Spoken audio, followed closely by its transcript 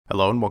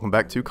Hello and welcome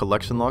back to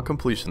Collection Log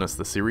Completionist,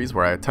 the series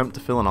where I attempt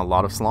to fill in a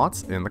lot of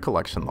slots in the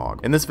collection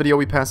log. In this video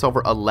we pass over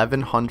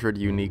 1100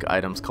 unique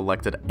items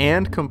collected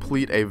and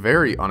complete a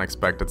very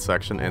unexpected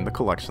section in the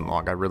collection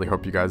log. I really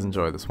hope you guys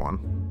enjoy this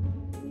one.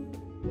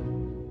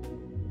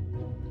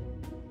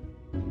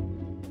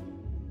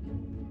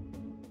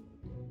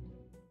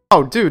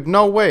 Oh dude,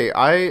 no way.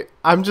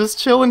 I'm just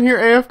chilling here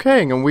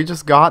AFKing and we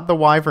just got the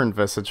Wyvern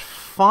Visage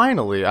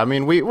finally. I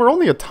mean, we're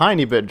only a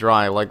tiny bit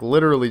dry, like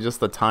literally just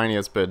the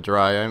tiniest bit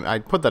dry. I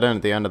put that in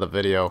at the end of the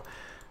video,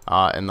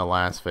 in the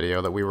last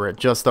video, that we were at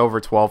just over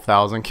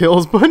 12,000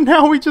 kills, but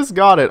now we just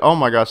got it. Oh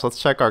my gosh, let's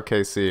check our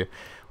KC.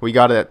 We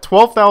got it at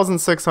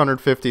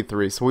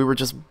 12,653, so we were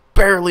just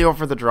barely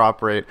over the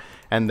drop rate,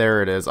 and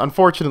there it is.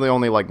 Unfortunately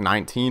only like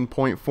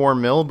 19.4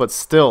 mil, but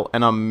still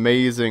an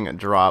amazing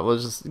drop.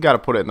 Let's just gotta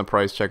put it in the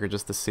price checker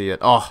just to see it.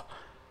 Oh,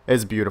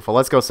 it's beautiful.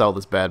 Let's go sell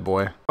this bad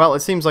boy. Well, it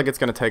seems like it's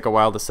gonna take a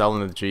while to sell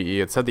into the GE.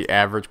 It said the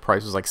average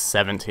price was like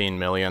 17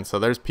 million, so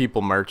there's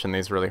people merching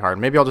these really hard.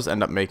 Maybe I'll just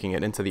end up making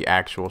it into the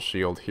actual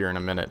shield here in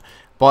a minute.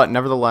 But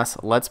nevertheless,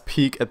 let's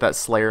peek at that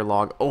Slayer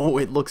log. Oh,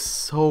 it looks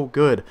so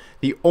good.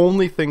 The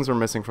only things we're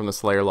missing from the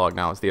Slayer log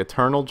now is the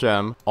Eternal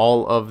Gem,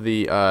 all of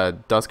the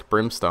Dusk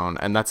Brimstone,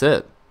 and that's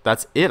it.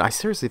 That's it. I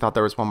seriously thought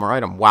there was one more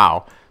item.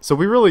 Wow. So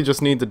we really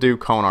just need to do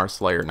Konar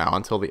Slayer now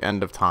until the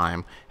end of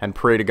time and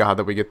pray to God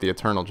that we get the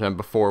Eternal Gem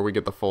before we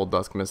get the full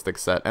Dusk Mystic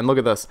set. And look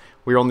at this.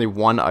 We're only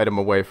one item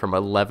away from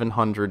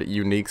 1100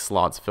 unique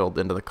slots filled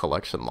into the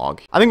collection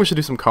log. I think we should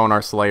do some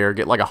Konar Slayer,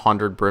 get like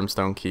 100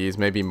 Brimstone keys,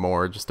 maybe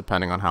more, just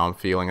depending on how I'm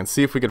feeling, and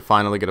see if we could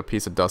finally get a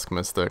piece of Dusk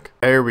Mystic.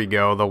 There we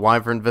go. The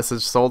Wyvern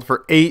Visage sold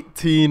for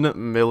 18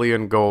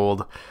 million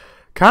gold.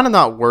 Kind of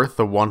not worth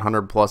the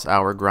 100 plus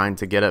hour grind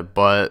to get it,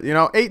 but you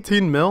know,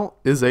 18 mil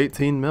is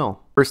 18 mil.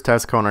 First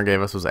test Konar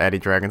gave us was Addy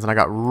Dragons, and I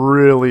got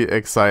really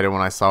excited when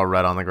I saw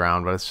red on the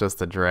ground, but it's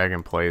just a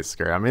dragon plate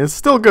scare. I mean, it's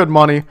still good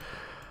money,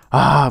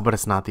 but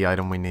it's not the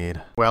item we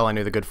need. Well, I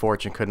knew the good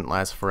fortune couldn't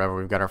last forever.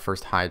 We've got our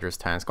first Hydra's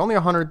task. Only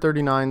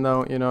 139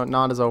 though, you know,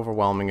 not as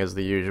overwhelming as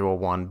the usual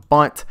one,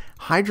 but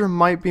Hydra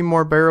might be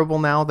more bearable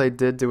now. They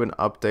did do an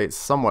update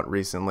somewhat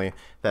recently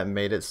that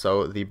made it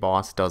so the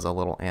boss does a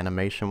little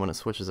animation when it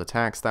switches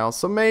attack styles,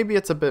 so maybe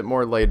it's a bit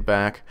more laid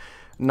back.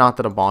 Not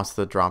that a boss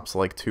that drops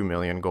like 2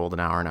 million gold an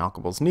hour in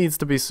alchables needs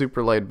to be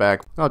super laid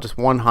back. Oh, just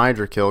one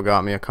Hydra kill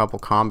got me a couple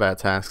combat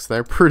tasks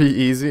there. Pretty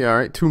easy,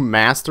 alright. 2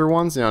 master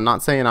ones. You know,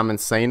 not saying I'm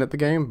insane at the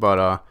game,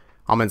 but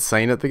I'm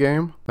insane at the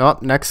game. Oh,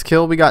 next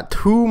kill, we got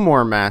 2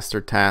 more master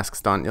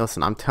tasks done.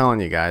 Listen, I'm telling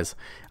you guys,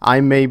 I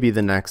may be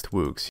the next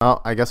Wooks. Oh,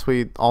 I guess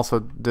we also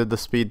did the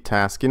speed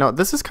task. You know,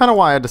 this is kind of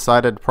why I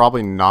decided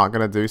probably not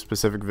going to do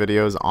specific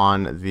videos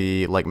on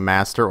the, like,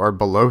 master or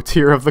below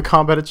tier of the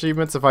combat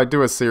achievements. If I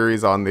do a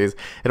series on these,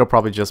 it'll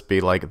probably just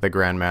be, like, the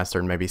Grandmaster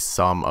and maybe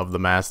some of the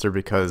master,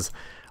 because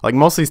like,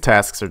 most of these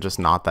tasks are just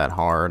not that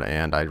hard,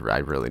 and I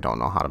really don't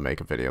know how to make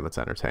a video that's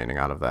entertaining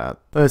out of that.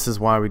 This is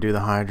why we do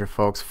the Hydra,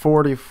 folks.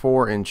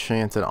 44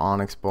 enchanted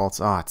onyx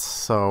bolts. Oh, it's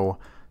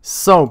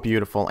so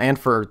beautiful. And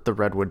for the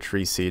redwood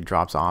tree seed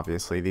drops,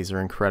 obviously. These are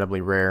incredibly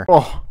rare.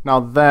 Oh, now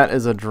that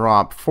is a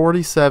drop.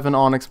 47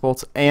 onyx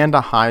bolts and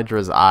a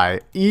Hydra's eye.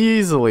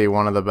 Easily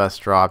one of the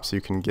best drops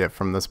you can get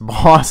from this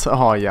boss.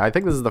 Oh yeah, I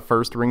think this is the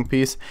first ring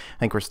piece. I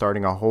think we're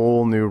starting a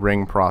whole new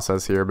ring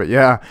process here. But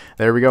yeah,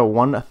 there we go.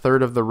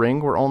 1/3 of the ring.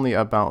 We're only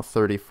about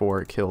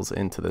 34 kills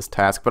into this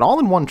task. But all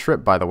in one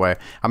trip, by the way.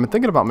 I've been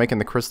thinking about making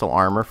the crystal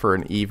armor for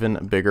an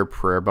even bigger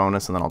prayer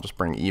bonus. And then I'll just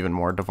bring even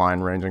more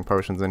divine ranging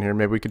potions in here.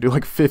 Maybe we could do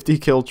like 50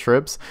 kill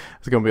trips.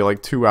 It's gonna be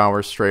like 2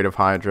 hours straight of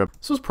Hydra.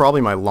 This was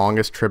probably my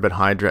longest trip at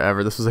Hydra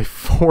ever. This was a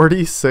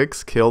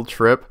 46 kill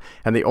trip,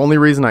 and the only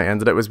reason I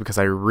ended it was because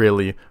I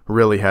really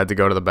had to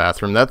go to the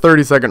bathroom. That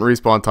 30-second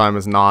respawn time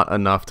is not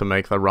enough to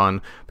make the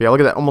run. But yeah, look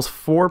at that, almost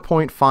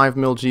 4.5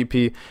 mil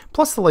GP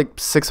plus the like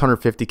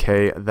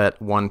 650k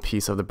that one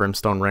piece of the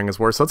brimstone ring is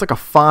worth. So it's like a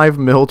 5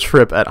 mil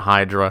trip at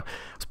Hydra.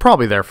 It's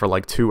probably there for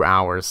like 2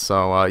 hours.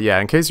 So yeah,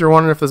 in case you're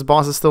wondering if this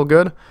boss is still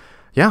good,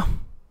 yeah,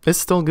 it's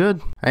still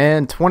good.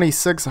 And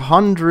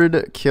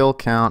 2600 kill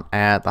count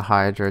at the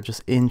Hydra,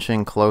 just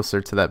inching closer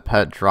to that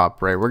pet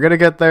drop rate. We're gonna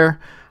get there,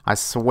 I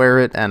swear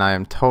it, and I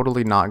am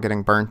totally not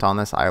getting burnt on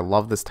this. I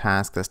love this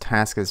task. This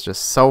task is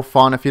just so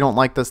fun. If you don't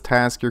like this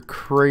task, you're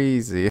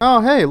crazy. Oh,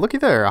 hey, looky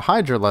there, a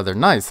Hydra leather.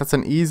 Nice. That's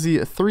an easy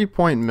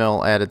 3-point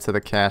mil added to the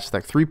cash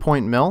stack.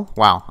 3-point mil?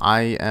 Wow,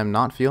 I am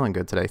not feeling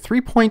good today.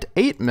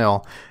 3.8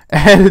 mil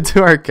added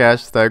to our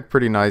cash stack.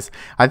 Pretty nice.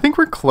 I think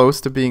we're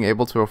close to being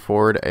able to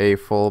afford a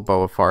full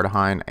Bow of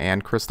Fardaheim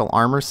and crystal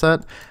armor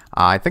set.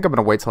 I think I'm going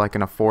to wait till I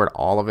can afford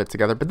all of it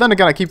together. But then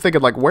again, I keep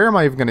thinking, like, where am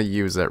I even going to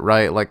use it,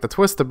 right? Like, the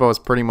Twisted Bow is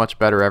pretty much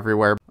better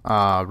everywhere.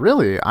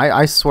 Really?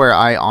 I swear,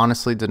 I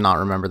honestly did not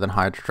remember that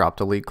Hydra dropped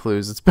elite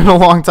clues. It's been a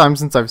long time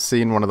since I've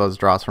seen one of those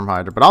drops from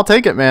Hydra. But I'll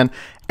take it, man.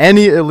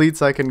 Any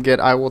elites I can get,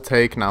 I will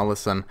take. Now,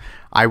 listen,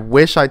 I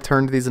wish I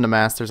turned these into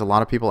masters. A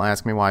lot of people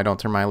ask me why I don't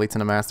turn my elites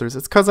into masters.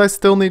 It's because I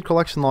still need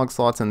collection log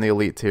slots in the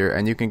elite tier,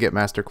 and you can get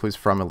master clues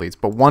from elites.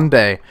 But one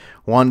day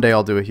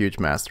I'll do a huge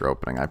master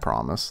opening, I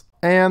promise.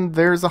 and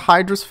there's a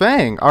Hydra's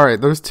Fang.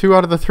 Alright, there's 2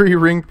 out of the 3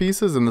 ring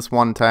pieces in this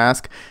one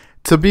task.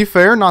 To be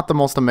fair, not the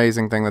most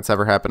amazing thing that's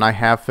ever happened. I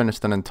have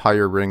finished an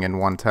entire ring in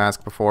one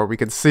task before. We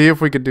could see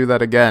if we could do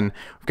that again.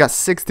 We've got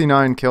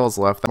 69 kills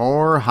left.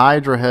 More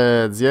Hydra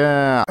heads,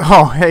 yeah.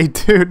 Oh, hey,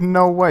 dude,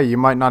 no way. You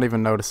might not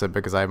even notice it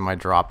because I have my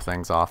drop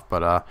things off.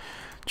 But,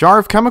 Jar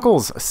of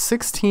Chemicals,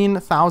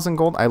 16,000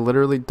 gold. I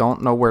literally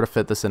don't know where to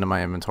fit this into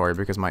my inventory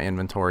because my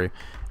inventory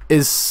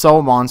is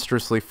so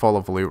monstrously full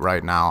of loot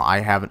right now. I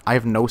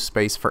have no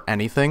space for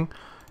anything.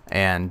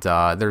 And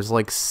there's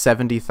like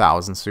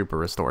 70,000 super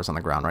restores on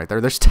the ground right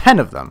there. There's 10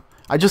 of them.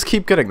 I just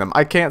keep getting them.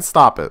 I can't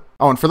stop it.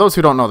 Oh, and for those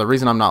who don't know, the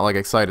reason I'm not like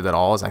excited at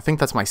all is I think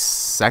that's my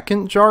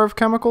 2nd jar of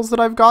chemicals that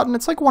I've gotten.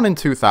 It's like 1 in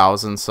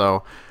 2,000,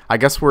 so I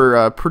guess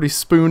we're pretty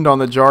spooned on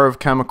the jar of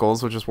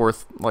chemicals, which is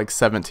worth like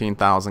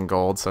 17,000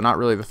 gold, so not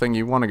really the thing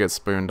you want to get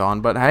spooned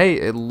on, but hey,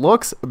 it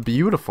looks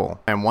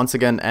beautiful. And once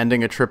again,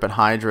 ending a trip at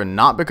Hydra,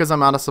 not because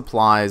I'm out of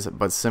supplies,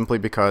 but simply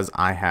because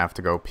I have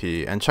to go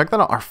pee. And check that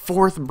out, our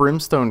 4th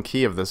brimstone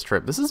key of this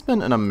trip. This has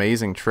been an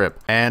amazing trip.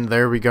 And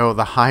there we go,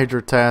 the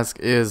Hydra task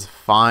is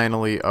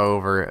finally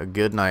over.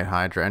 Good night,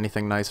 Hydra.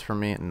 Anything nice for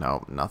me?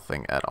 No,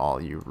 nothing at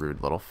all, you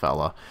rude little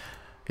fella.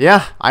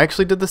 Yeah, I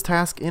actually did this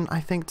task in, I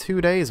think,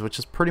 2 days, which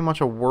is pretty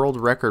much a world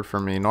record for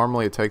me.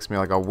 Normally it takes me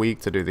like a week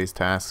to do these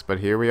tasks, but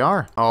here we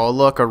are. Oh,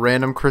 look, a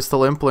random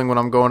crystal impling when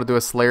I'm going to do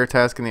a Slayer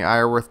task in the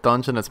Ironworth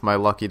dungeon. It's my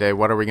lucky day.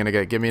 What are we going to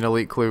get? Give me an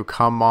elite clue.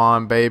 Come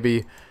on,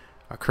 baby.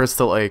 A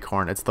crystal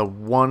acorn. It's the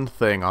one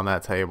thing on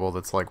that table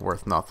that's like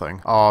worth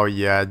nothing. Oh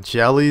yeah,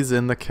 jellies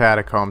in the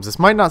catacombs. This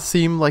might not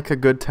seem like a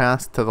good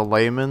task to the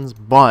layman's,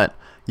 but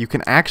you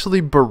can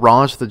actually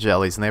barrage the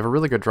jellies, and they have a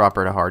really good drop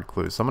rate of hard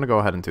clues. So I'm going to go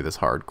ahead and do this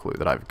hard clue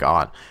that I've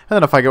got. And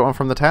then if I get one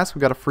from the task,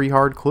 we got a free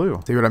hard clue.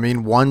 See what I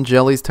mean? 1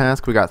 jellies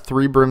task. We got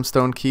 3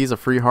 brimstone keys, a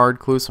free hard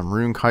clue, some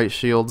rune kite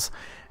shields,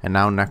 and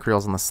now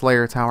Necrials on the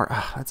Slayer Tower.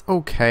 That's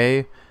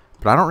okay,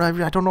 but I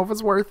don't know if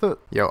it's worth it.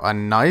 Yo, a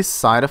nice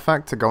side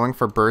effect to going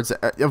for birds,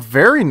 a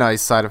very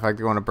nice side effect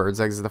to going to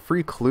bird's eggs is the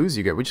free clues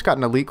you get. We just got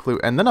an elite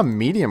clue and then a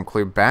medium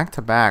clue back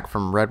to back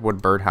from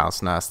Redwood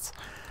Birdhouse Nests.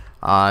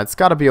 It's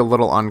got to be a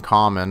little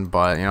uncommon,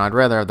 but, you know, I'd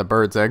rather have the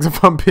bird's eggs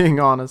if I'm being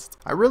honest.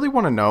 I really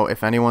want to know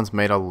if anyone's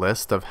made a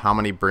list of how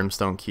many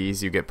brimstone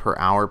keys you get per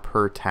hour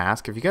per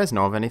task. If you guys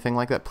know of anything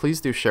like that,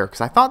 please do share,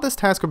 because I thought this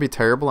task would be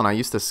terrible and I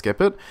used to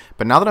skip it,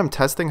 but now that I'm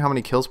testing how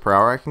many kills per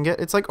hour I can get,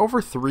 it's like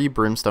over 3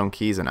 brimstone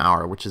keys an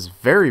hour, which is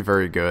very,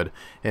 very good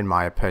in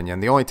my opinion.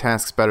 The only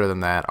tasks better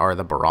than that are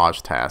the barrage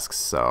tasks,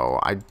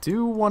 so I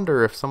do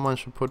wonder if someone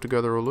should put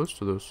together a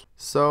list of this.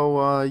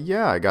 So,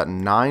 yeah, I got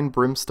 9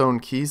 brimstone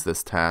keys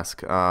this task.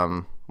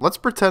 Let's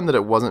pretend that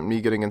it wasn't me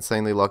getting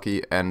insanely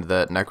lucky and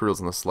that Necrials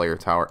in the Slayer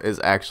Tower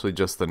is actually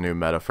just the new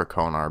meta for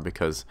Konar,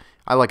 because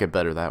I like it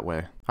better that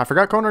way. I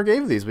forgot Konar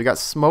gave these. We got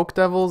Smoke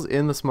Devils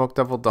in the Smoke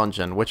Devil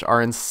dungeon, which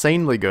are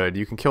insanely good.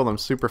 You can kill them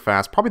super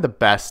fast. Probably the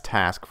best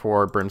task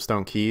for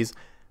brimstone keys.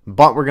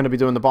 But we're going to be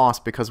doing the boss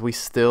because we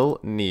still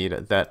need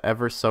that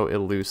ever so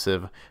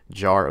elusive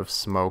jar of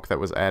smoke that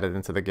was added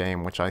into the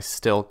game, which I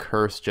still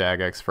curse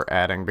Jagex for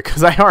adding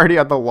because I already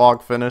had the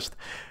log finished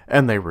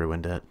and they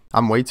ruined it.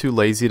 I'm way too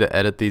lazy to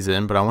edit these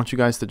in, but I want you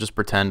guys to just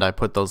pretend I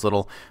put those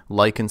little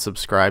like and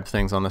subscribe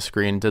things on the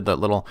screen, did that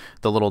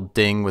the little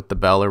ding with the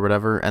bell or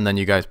whatever, and then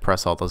you guys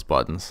press all those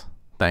buttons.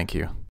 Thank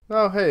you.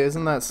 Oh, hey,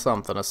 isn't that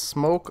something? A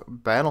smoke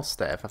battle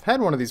staff. I've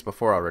had one of these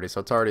before already,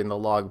 so it's already in the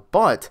log,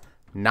 but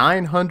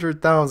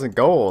 900,000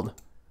 gold.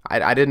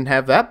 I didn't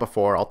have that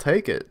before. I'll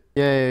take it.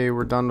 Yay,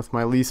 we're done with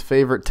my least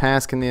favorite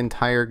task in the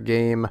entire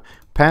game.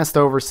 Passed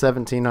over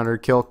 1,700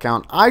 kill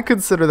count. I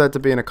consider that to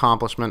be an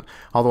accomplishment,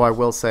 although I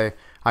will say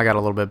I got a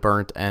little bit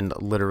burnt and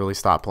literally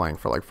stopped playing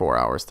for like 4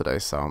 hours today,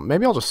 so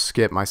maybe I'll just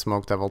skip my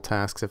Smoke Devil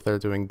tasks if they're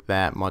doing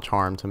that much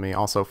harm to me.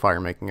 Also, fire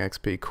making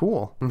XP.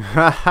 Cool.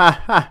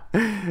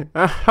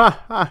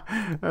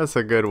 That's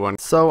a good one.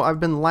 So, I've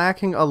been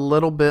lacking a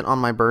little bit on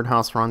my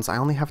birdhouse runs. I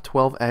only have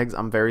 12 eggs.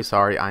 I'm very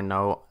sorry. I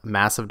know,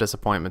 massive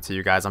disappointment to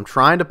you guys. I'm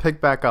trying to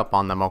pick back up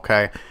on them,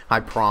 okay? I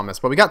promise.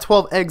 But we got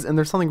 12 eggs, and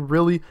there's something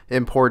really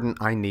important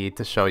I need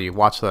to show you.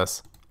 Watch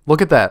this.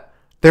 Look at that.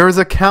 There is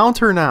a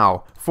counter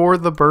now for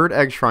the bird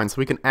egg shrine, so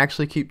we can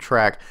actually keep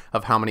track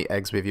of how many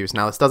eggs we've used.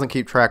 Now, this doesn't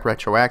keep track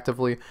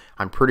retroactively.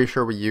 I'm pretty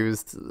sure we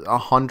used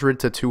 100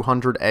 to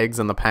 200 eggs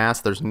in the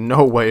past. There's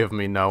no way of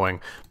me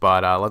knowing,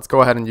 but let's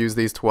go ahead and use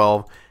these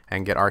 12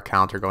 and get our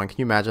counter going. Can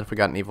you imagine if we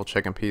got an evil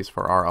chicken piece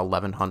for our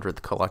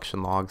 1100th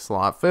collection log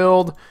slot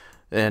filled?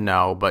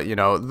 No, but you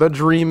know, the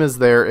dream is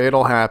there.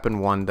 It'll happen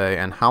one day.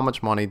 And how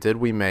much money did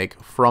we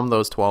make from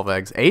those 12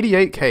 eggs?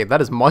 88k. That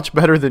is much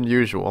better than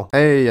usual.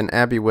 Hey, an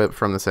Abbey Whip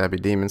from this Abbey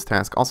Demons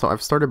task. Also,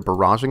 I've started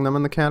barraging them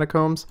in the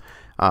catacombs.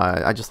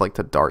 I just like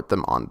to dart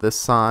them on this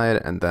side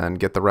and then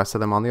get the rest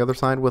of them on the other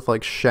side with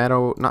like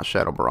not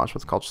shadow barrage,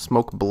 what's called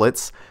smoke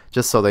blitz,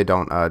 just so they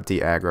don't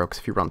de-aggro, because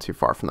if you run too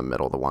far from the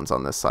middle, the ones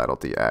on this side will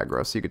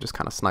de-aggro, so you could just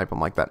kind of snipe them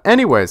like that.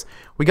 Anyways,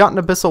 we got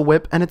an Abyssal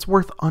Whip and it's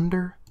worth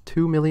under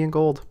 2 million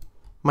gold.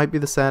 Might be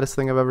the saddest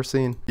thing I've ever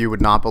seen. You would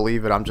not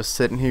believe it. I'm just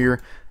sitting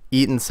here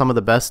eaten some of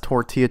the best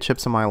tortilla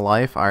chips in my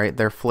life. All right,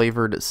 they're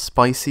flavored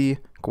spicy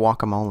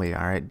guacamole.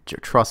 All right,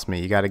 trust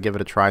me, you got to give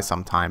it a try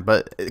sometime.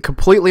 But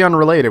completely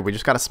unrelated, we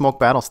just got a smoked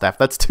battle staff.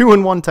 That's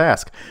 2-in-1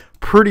 task.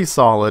 Pretty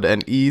solid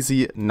and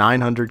easy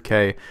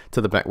 900k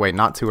to the bank. Wait,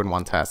 not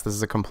 2-in-1 task. This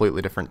is a completely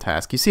different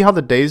task. You see how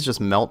the days just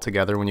melt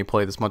together when you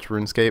play this much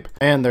RuneScape?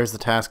 And there's the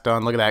task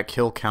done. Look at that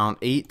kill count,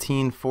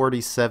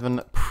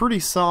 1847. Pretty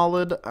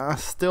solid.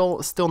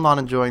 Still not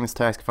enjoying this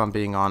task if I'm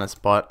being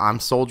honest, but I'm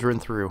soldiering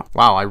through.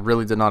 Wow, I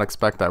really did not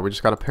expect that. We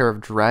just got a pair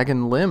of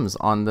dragon limbs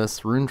on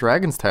this Rune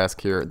Dragons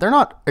task here. They're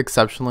not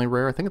exceptionally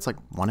rare. I think it's like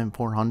 1 in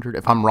 400.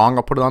 If I'm wrong,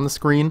 I'll put it on the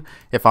screen.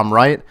 If I'm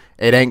right,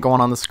 it ain't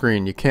going on the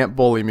screen. You can't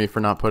bully me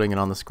for not putting it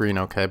on the screen,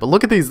 okay? But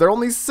look at these. They're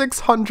only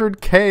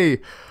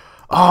 600k.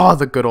 Oh,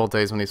 the good old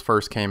days when these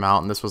first came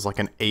out and this was like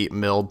an 8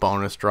 mil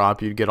bonus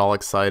drop. You'd get all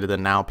excited,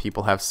 and now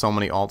people have so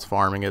many alts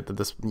farming it that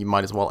this you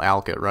might as well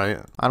alk it, right?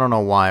 I don't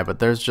know why, but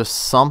there's just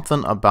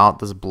something about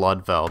this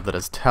blood veld that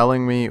is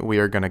telling me we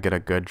are going to get a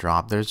good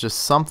drop. There's just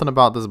something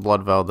about this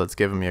blood veld that's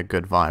giving me a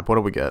good vibe. What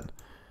do we get?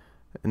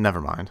 Never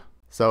mind.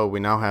 So we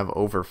now have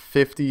over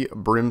 50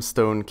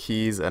 brimstone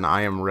keys, and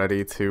I am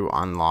ready to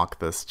unlock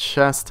this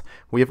chest.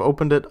 We have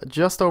opened it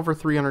just over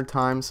 300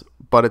 times,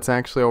 but it's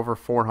actually over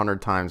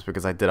 400 times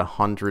because I did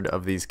 100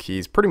 of these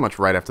keys pretty much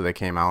right after they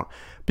came out,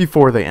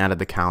 before they added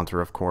the counter,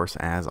 of course,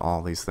 as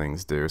all these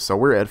things do. So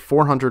we're at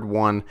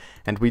 401,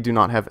 and we do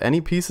not have any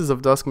pieces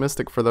of Dusk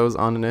Mystic for those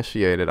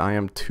uninitiated. I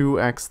am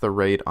 2x the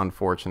rate,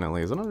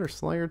 unfortunately. Is it under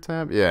Slayer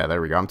tab? Yeah, there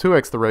we go. I'm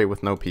 2x the rate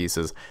with no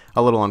pieces.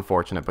 A little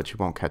unfortunate, but you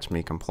won't catch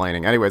me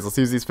complaining. Anyways, let's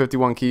use these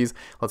 51 keys.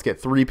 Let's get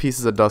 3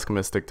 pieces of Dusk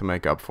Mystic to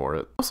make up for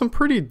it. Some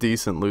pretty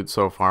decent loot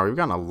so far. We've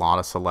gotten a lot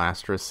of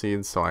Celastris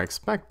seeds, so I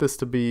expect this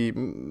to be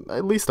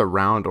at least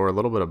around or a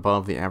little bit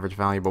above the average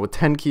value. But with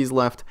 10 keys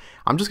left,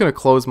 I'm just going to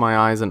close my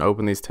eyes and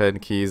open these 10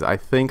 keys. I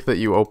think that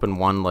you open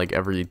one like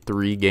every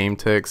 3 game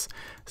ticks.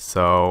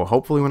 So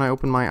hopefully when I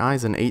open my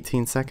eyes in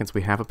 18 seconds,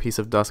 we have a piece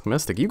of Dusk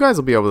Mystic. You guys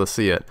will be able to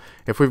see it.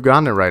 If we've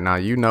gotten it right now,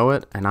 you know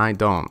it, and I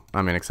don't.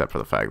 I mean, except for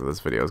the fact that this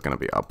video is going to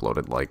be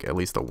uploaded like at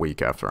least a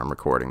week after I'm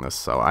recording this.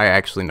 So I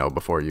actually know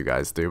before you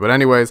guys do. But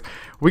anyways,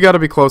 we got to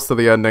be close to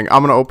the ending.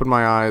 I'm going to open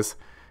my eyes.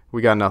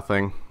 We got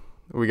nothing.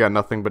 We got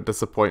nothing but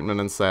disappointment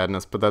and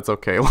sadness, but that's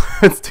okay.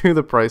 Let's do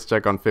the price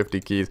check on 50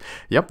 keys.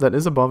 Yep, that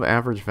is above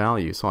average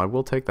value, so I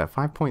will take that.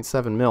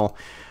 5.7 mil.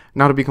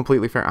 Now, to be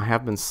completely fair, I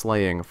have been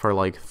slaying for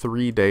like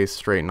 3 days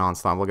straight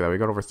nonstop. Look at that. We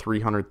got over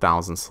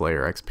 300,000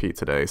 Slayer XP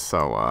today,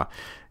 so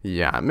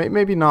yeah,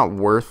 maybe not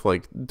worth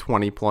like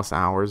 20 plus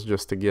hours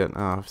just to get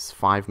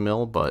 5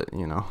 mil, but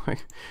you know,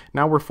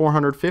 now we're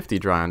 450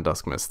 dry on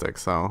Dusk Mystic,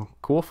 so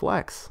cool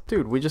flex.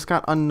 Dude, we just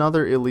got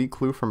another elite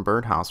clue from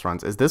birdhouse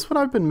runs. Is this what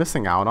I've been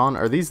missing out on?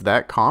 Are these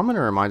that common,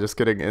 or am I just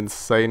getting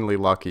insanely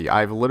lucky?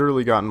 I've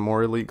literally gotten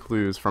more elite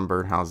clues from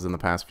birdhouses in the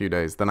past few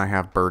days than I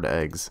have bird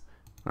eggs.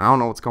 I don't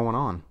know what's going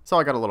on. So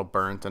I got a little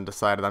burnt and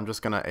decided I'm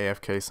just going to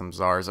AFK some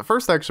Zars. At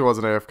first I actually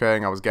wasn't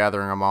AFKing, I was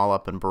gathering them all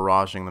up and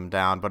barraging them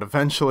down, but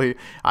eventually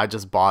I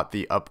just bought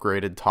the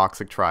upgraded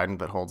Toxic Trident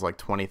that holds like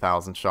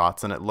 20,000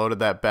 shots, and it loaded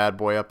that bad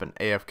boy up and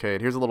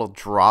AFK'd. Here's a little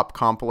drop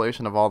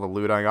compilation of all the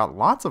loot I got.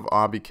 Lots of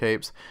obby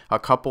capes, a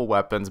couple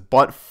weapons,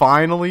 but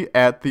finally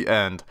at the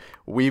end,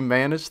 we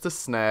managed to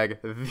snag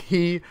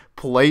the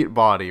plate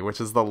body,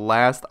 which is the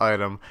last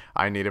item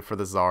I needed for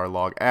the Zar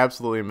log.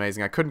 Absolutely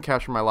amazing. I couldn't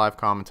capture my live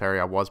commentary.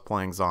 I was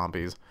playing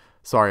zombies.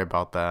 Sorry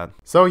about that.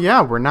 So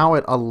yeah, we're now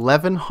at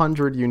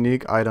 1,100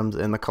 unique items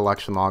in the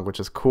collection log, which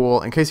is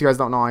cool. In case you guys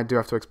don't know, I do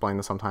have to explain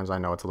this sometimes. I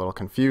know it's a little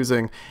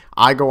confusing.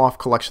 I go off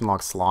collection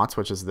log slots,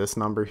 which is this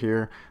number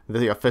here.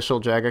 The official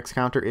Jagex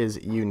counter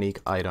is unique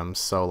items.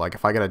 So like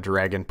if I get a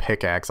dragon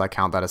pickaxe, I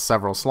count that as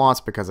several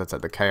slots because it's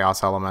at the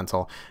Chaos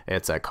Elemental,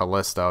 it's at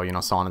Callisto, you know,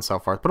 so on and so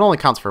forth. But it only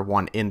counts for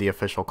 1 in the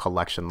official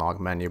collection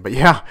log menu. But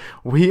yeah,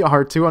 we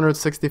are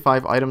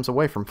 265 items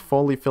away from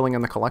fully filling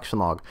in the collection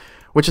log,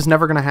 which is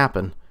never going to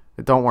happen.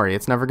 Don't worry,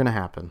 it's never going to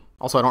happen.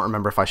 Also, I don't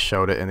remember if I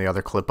showed it in the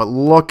other clip, but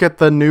look at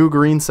the new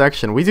green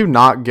section. We do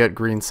not get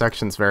green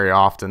sections very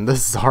often.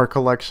 This Zar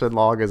collection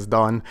log is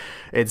done.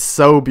 It's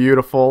so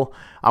beautiful.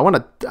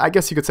 I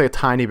guess you could say a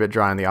tiny bit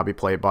dry on the obby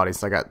plate body,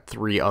 so I got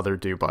 3 other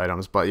dupe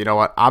items. But you know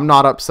what? I'm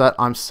not upset.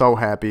 I'm so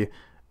happy.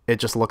 It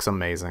just looks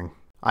amazing.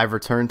 I've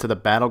returned to the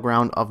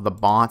battleground of the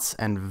bots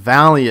and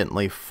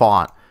valiantly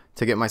fought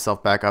to get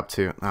myself back up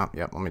to,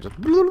 let me just,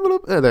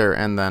 there,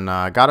 and then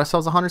got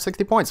ourselves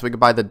 160 points so we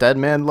could buy the dead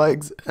man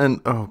legs, and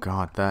oh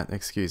god,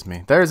 excuse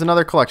me, there's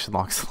another collection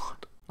log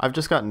slot. I've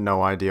just got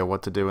no idea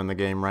what to do in the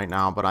game right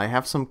now, but I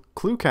have some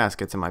clue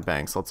caskets in my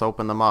bank, so let's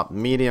open them up.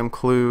 Medium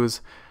clues,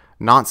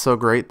 not so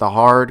great, the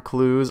hard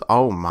clues,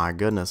 oh my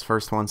goodness,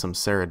 first one, some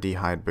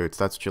Ceradihide boots,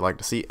 that's what you like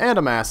to see, and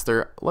a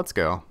master, let's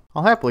go.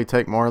 I'll happily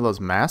take more of those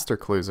master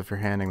clues if you're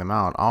handing them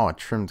out. Oh, a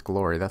trimmed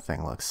glory, that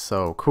thing looks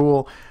so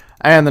cool.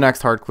 And the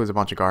next hard clue is a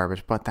bunch of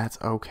garbage, but that's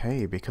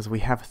okay because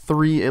we have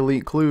 3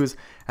 elite clues.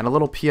 And a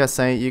little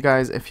PSA, you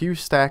guys, if you're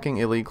stacking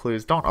elite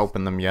clues, don't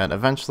open them yet.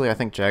 Eventually, I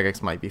think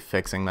Jagex might be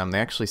fixing them. They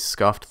actually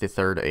scuffed the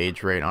 3rd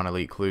age rate on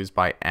elite clues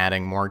by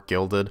adding more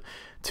gilded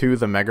to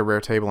the mega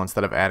rare table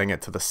instead of adding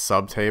it to the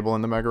sub table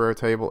in the mega rare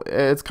table.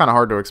 It's kind of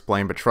hard to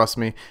explain, but trust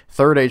me,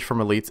 third age from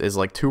elites is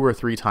like 2 or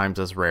 3 times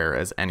as rare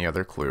as any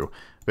other clue,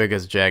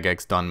 because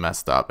Jagex done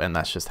messed up, and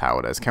that's just how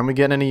it is. Can we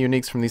get any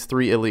uniques from these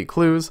 3 elite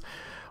clues?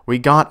 We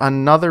got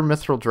another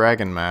Mithril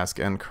Dragon Mask,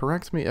 and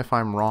correct me if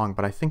I'm wrong,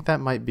 but I think that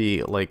might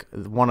be, like,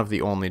 one of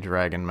the only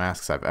Dragon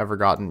Masks I've ever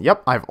gotten.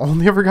 Yep, I've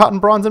only ever gotten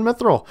Bronze and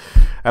Mithril,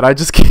 and I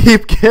just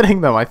keep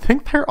getting them. I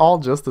think they're all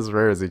just as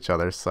rare as each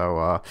other,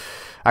 so,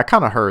 that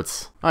kind of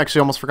hurts. I actually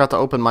almost forgot to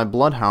open my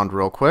Bloodhound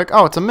real quick.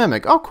 Oh, it's a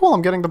Mimic. Oh, cool,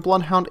 I'm getting the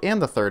Bloodhound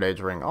and the 3rd age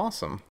ring.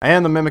 Awesome.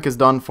 And the Mimic is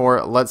done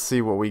for. Let's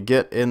see what we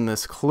get in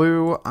this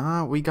clue.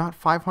 We got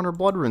 500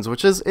 Blood Runes,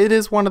 which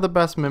is one of the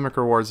best Mimic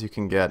rewards you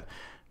can get.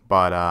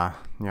 But,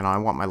 you know, I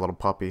want my little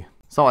puppy.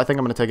 So I think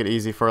I'm going to take it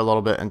easy for a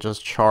little bit and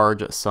just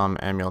charge some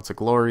Amulets of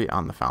Glory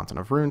on the Fountain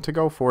of Ruin to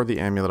go for the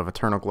Amulet of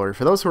Eternal Glory.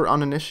 For those who are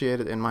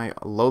uninitiated in my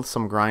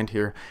loathsome grind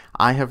here,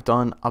 I have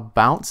done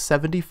about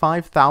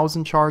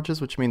 75,000 charges,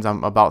 which means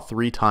I'm about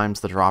 3 times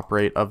the drop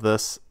rate of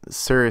this.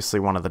 Seriously,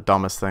 one of the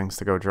dumbest things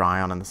to go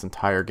dry on in this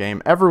entire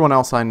game. Everyone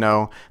else I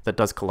know that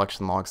does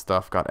collection log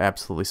stuff got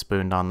absolutely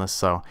spooned on this,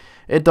 so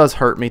it does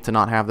hurt me to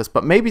not have this,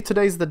 but maybe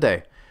today's the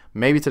day.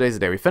 Maybe today's the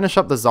day. We finish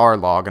up the Czar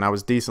log, and I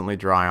was decently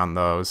dry on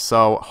those.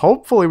 So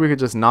hopefully we could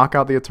just knock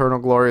out the Eternal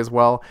Glory as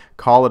well.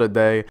 Call it a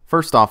day.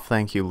 First off,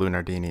 thank you,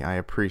 Lunardini. I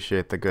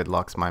appreciate the good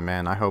lucks, my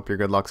man. I hope your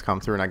good lucks come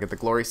through and I get the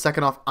glory.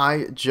 Second off,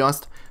 I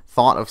just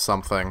thought of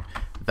something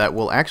that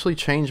will actually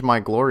change my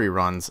glory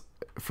runs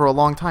for a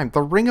long time.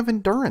 The Ring of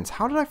Endurance.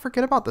 How did I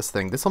forget about this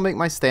thing? This will make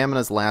my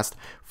staminas last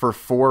for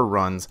 4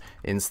 runs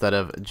instead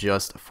of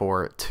just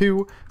for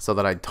 2, so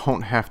that I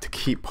don't have to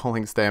keep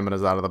pulling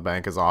staminas out of the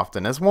bank as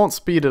often. This won't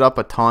speed it up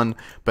a ton,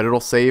 but it'll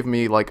save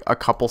me like a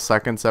couple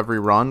seconds every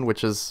run,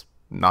 which is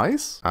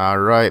nice.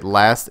 Alright,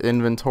 last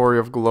inventory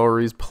of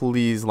glories.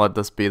 Please let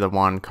this be the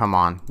one. Come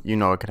on. You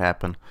know it could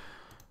happen.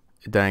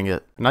 Dang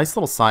it. A nice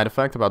little side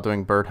effect about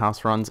doing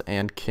birdhouse runs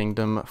and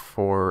kingdom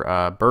for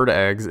bird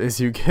eggs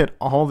is you get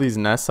all these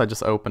nests. I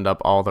just opened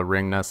up all the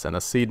ring nests and the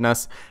seed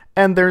nests,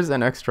 and there's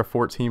an extra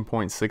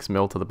 14.6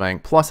 mil to the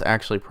bank, plus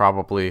actually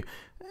probably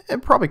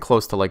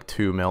close to like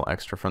 2 mil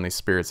extra from these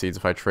spirit seeds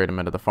if I trade them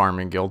into the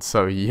farming guild.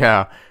 So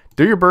yeah,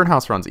 do your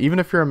birdhouse runs. Even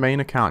if you're a main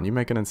account, you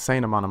make an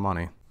insane amount of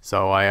money.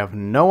 So I have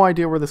no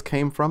idea where this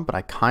came from, but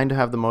I kind of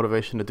have the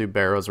motivation to do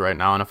barrows right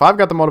now. And if I've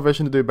got the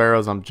motivation to do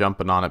barrows, I'm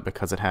jumping on it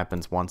because it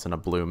happens once in a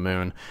blue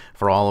moon.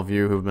 For all of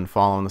you who've been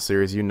following the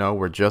series, you know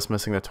we're just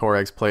missing the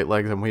Torag's plate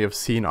legs, and we have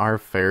seen our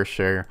fair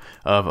share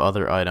of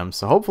other items.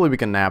 So hopefully we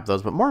can nab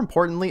those. But more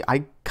importantly,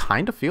 I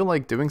kind of feel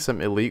like doing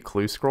some elite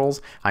clue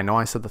scrolls. I know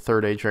I said the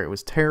 3rd age rate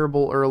was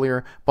terrible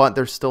earlier, but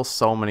there's still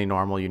so many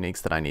normal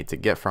uniques that I need to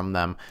get from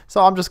them.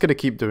 So I'm just going to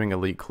keep doing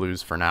elite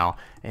clues for now,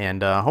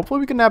 and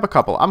hopefully we can nab a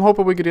couple. I'm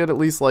hoping we could get at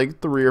least like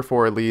 3 or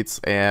 4 elites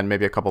and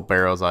maybe a couple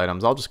barrows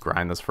items. I'll just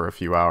grind this for a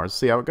few hours,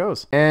 see how it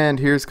goes. And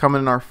here's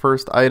coming in our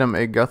first item,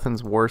 a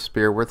Guthan's War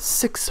Spear worth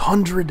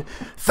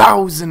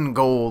 600,000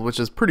 gold, which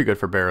is pretty good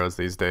for barrows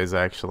these days,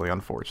 actually.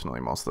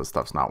 Unfortunately, most of the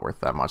stuff's not worth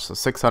that much, so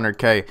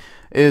 600k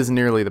is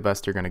nearly the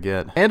best you're going to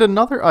get. And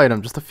another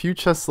item, just a few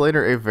chests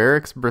later, a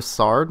Varix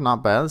Brassard.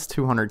 Not bad, it's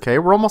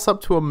 200k. We're almost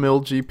up to a mil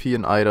GP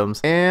in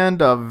items.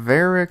 And a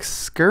Varix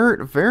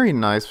skirt, very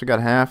nice. We got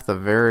half the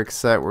Varix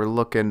set. We're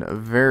looking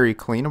very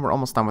clean, and we're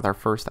almost done with our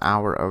first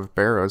hour of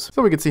barrows.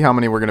 So we can see how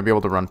many we're going to be able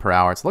to run per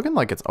hour. It's looking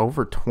like it's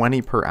over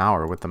 20 per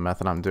hour with the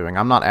method I'm doing.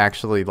 I'm not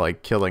actually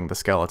like killing the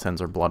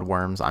skeletons or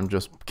bloodworms. I'm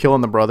just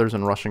killing the brothers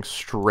and rushing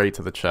straight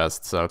to the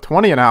chest. So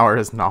 20 an hour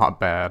is not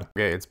bad.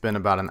 Okay, it's been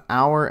about an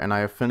hour, and I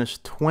have finished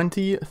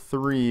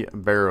 23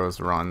 barrows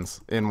runs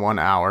in 1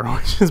 hour,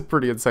 which is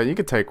pretty insane. You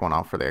could take one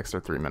off for the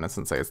extra 3 minutes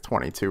and say it's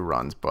 22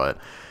 runs, but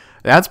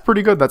that's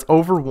pretty good. That's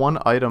over 1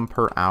 item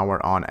per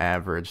hour on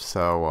average.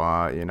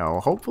 So, you know,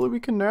 hopefully we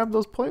can nab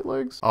those plate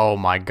legs. Oh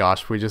my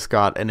gosh, we just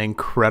got an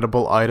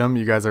incredible item.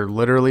 You guys are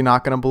literally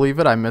not going to believe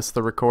it. I missed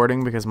the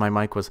recording because my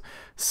mic was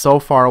so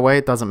far away.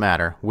 It doesn't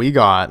matter. We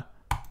got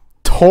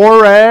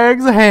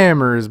Torag's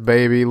hammers,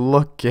 baby.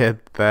 Look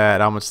at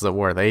that. How much is it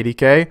worth?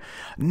 80k?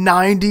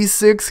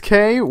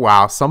 96k?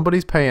 Wow,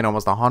 somebody's paying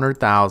almost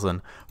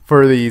 100,000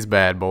 for these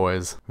bad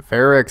boys.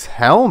 Varix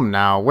helm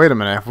now. Wait a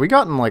minute. Have we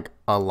gotten like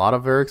a lot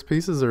of Varix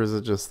pieces, or is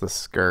it just the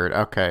skirt?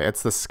 Okay,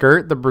 it's the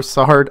skirt, the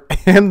brassard,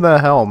 and the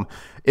helm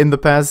in the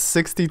past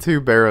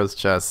 62 barrows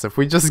chests. If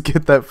we just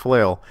get that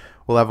flail,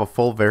 we'll have a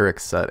full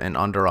Varix set in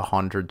under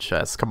 100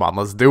 chests. Come on,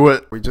 let's do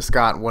it. We just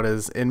got what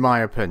is, in my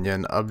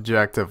opinion,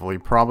 objectively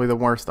probably the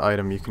worst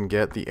item you can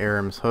get, the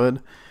Aram's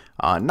Hood.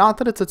 Not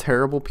that it's a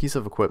terrible piece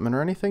of equipment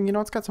or anything, you know,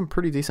 it's got some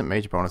pretty decent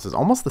mage bonuses,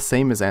 almost the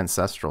same as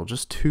Ancestral,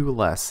 just 2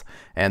 less,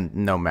 and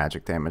no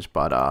magic damage,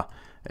 but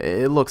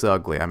it looks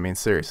ugly. I mean,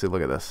 seriously,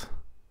 look at this.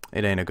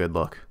 It ain't a good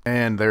look.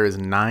 And there is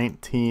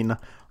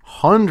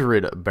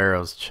 1900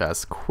 barrows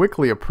chests,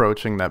 quickly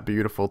approaching that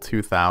beautiful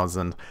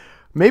 2000.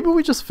 Maybe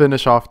we just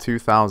finish off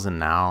 2,000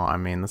 now. I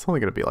mean, that's only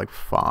going to be like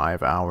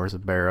 5 hours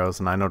of barrows,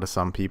 and I know to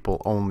some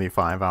people only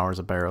 5 hours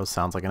of barrows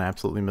sounds like an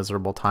absolutely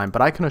miserable time,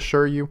 but I can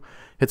assure you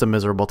it's a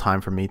miserable time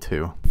for me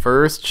too.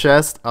 First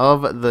chest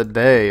of the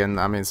day, and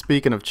I mean,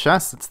 speaking of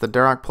chests, it's the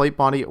Darrock plate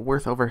body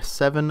worth over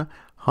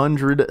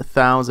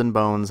 700,000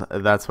 bones.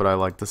 That's what I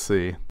like to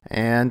see.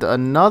 And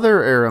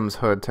another Aram's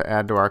hood to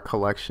add to our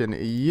collection.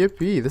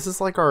 Yippee! This is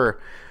like our...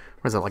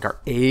 what is it, like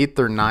our 8th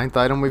or 9th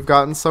item we've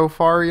gotten so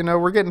far? You know,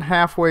 we're getting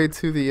halfway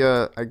to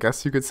the, I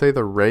guess you could say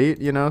the rate,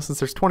 you know, since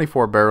there's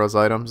 24 barrows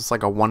items. It's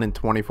like a 1 in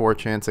 24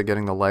 chance of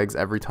getting the legs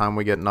every time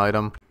we get an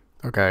item.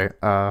 Okay,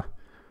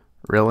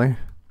 really?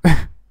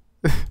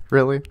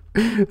 Really?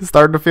 It's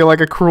starting to feel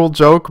like a cruel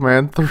joke,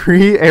 man.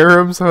 3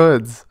 Aram's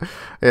hoods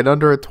in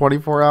under a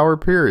 24-hour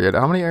period.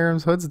 How many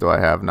Aram's hoods do I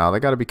have now? They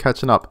got to be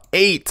catching up.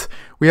 8!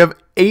 We have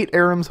 8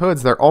 Aram's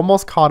hoods. They're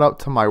almost caught up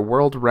to my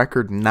world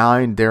record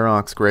 9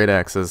 Darrock's great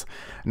axes.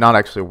 Not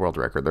actually a world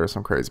record. There are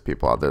some crazy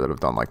people out there that have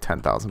done like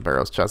 10,000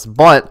 barrows chests.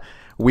 But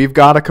we've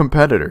got a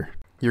competitor.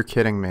 You're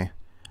kidding me.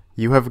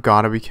 You have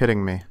got to be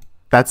kidding me.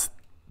 That's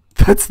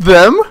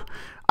them?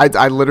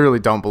 I literally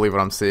don't believe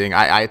what I'm seeing.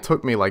 It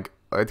took me like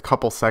a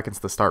couple seconds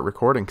to start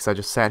recording because I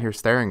just sat here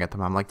staring at them.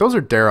 I'm like, those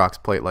are Darrock's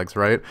plate legs,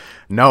 right?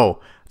 No,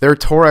 they're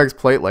Torag's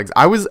plate legs.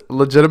 I was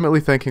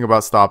legitimately thinking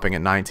about stopping at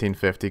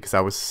 1950 because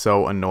I was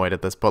so annoyed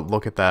at this, but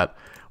look at that.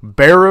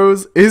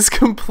 Barrows is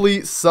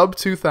complete, sub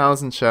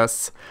 2,000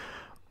 chests.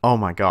 Oh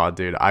my god,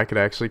 dude, I could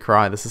actually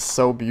cry. This is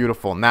so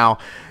beautiful. Now,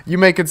 you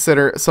may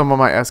consider some of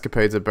my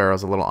escapades at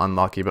barrows a little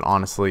unlucky, but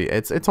honestly,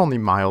 it's only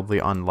mildly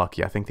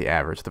unlucky. I think the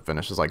average to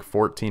finish is like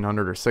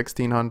 1,400 or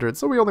 1,600,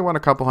 so we only went a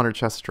couple hundred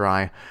chests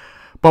dry.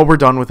 But we're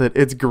done with it.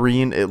 It's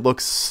green. It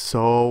looks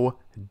so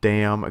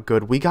damn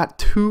good. We got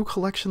 2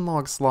 collection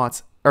log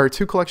slots, or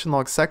 2 collection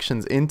log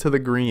sections into the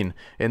green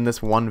in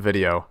this one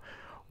video.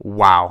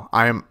 Wow,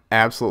 I am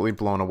absolutely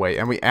blown away.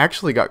 And we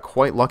actually got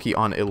quite lucky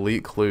on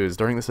elite clues.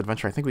 During this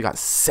adventure, I think we got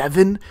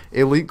 7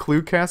 elite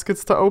clue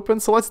caskets to open.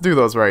 So let's do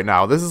those right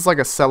now. This is like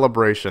a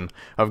celebration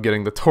of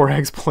getting the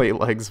Torag's plate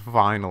legs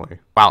finally.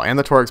 Wow, and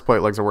the Torag's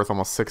plate legs are worth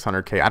almost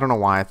 600k. I don't know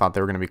why I thought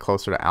they were going to be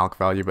closer to alc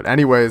value. But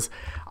anyways,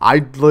 I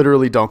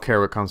literally don't care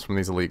what comes from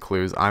these elite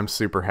clues. I'm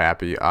super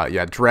happy.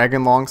 Yeah,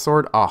 Dragon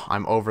Longsword. Oh,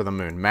 I'm over the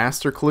moon.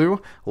 Master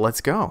clue. Let's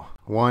go.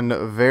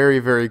 One very,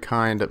 very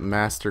kind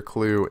master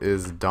clue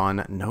is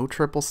done. No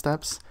triple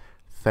steps.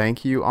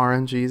 Thank you,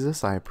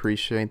 RNGesus. I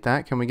appreciate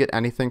that. Can we get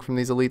anything from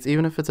these elites?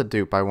 Even if it's a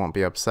dupe, I won't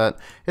be upset.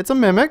 It's a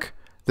mimic.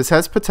 This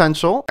has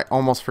potential. I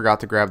almost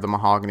forgot to grab the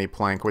mahogany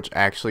plank, which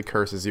actually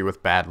curses you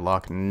with bad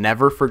luck.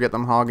 Never forget the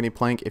mahogany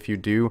plank. If you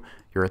do,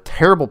 you're a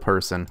terrible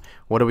person.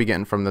 What are we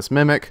getting from this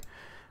mimic?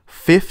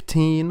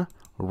 15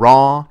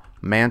 raw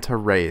manta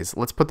rays.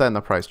 Let's put that in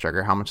the price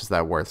checker. How much is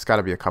that worth? It's got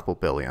to be a couple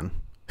billion.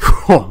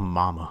 Oh,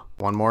 mama.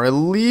 One more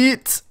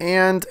elite,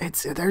 and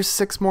there's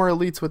 6 more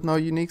elites with no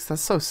uniques.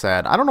 That's so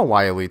sad. I don't know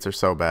why elites are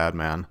so bad,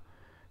 man.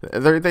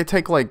 They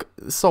take, like,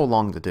 so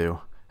long to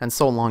do, and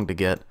so long to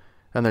get,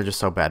 and they're just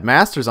so bad.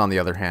 Masters, on the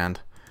other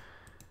hand,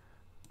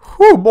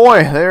 whew,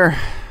 boy,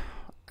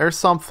 there's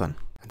something.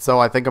 And so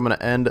I think I'm going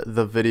to end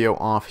the video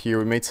off here.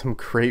 We made some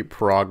great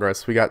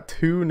progress. We got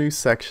 2 new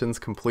sections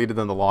completed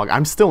in the log.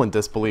 I'm still in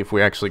disbelief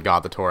we actually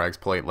got the Torag's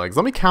plate legs.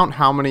 Let me count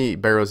how many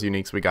barrows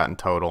uniques we got in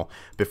total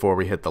before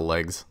we hit the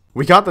legs.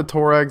 We got the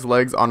Torag's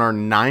legs on our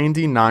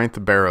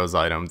 99th barrows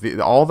item.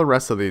 All the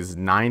rest of these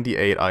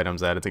 98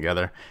 items added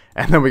together.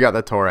 And then we got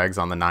the Torag's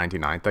on the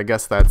 99th. I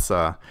guess that's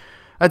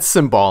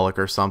symbolic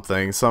or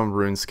something. Some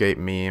RuneScape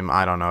meme.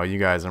 I don't know. You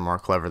guys are more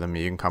clever than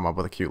me. You can come up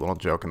with a cute little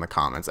joke in the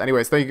comments.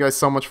 Anyways, thank you guys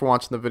so much for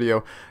watching the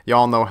video.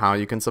 Y'all know how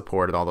you can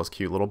support it. All those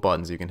cute little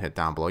buttons you can hit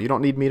down below. You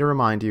don't need me to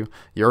remind you.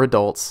 You're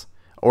adults.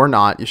 Or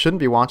not. You shouldn't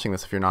be watching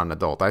this if you're not an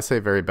adult. I say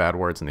very bad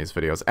words in these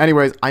videos.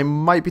 Anyways, I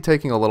might be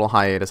taking a little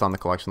hiatus on the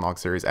collection log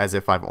series, as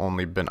if I've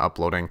only been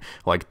uploading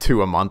like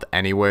 2 a month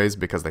anyways,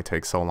 because they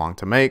take so long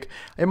to make.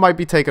 It might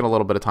be taking a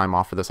little bit of time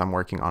off for this. I'm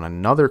working on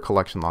another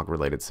collection log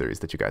related series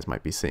that you guys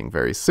might be seeing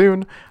very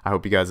soon. I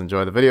hope you guys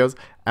enjoy the videos,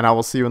 and I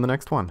will see you in the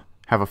next one.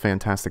 Have a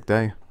fantastic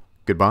day.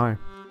 Goodbye.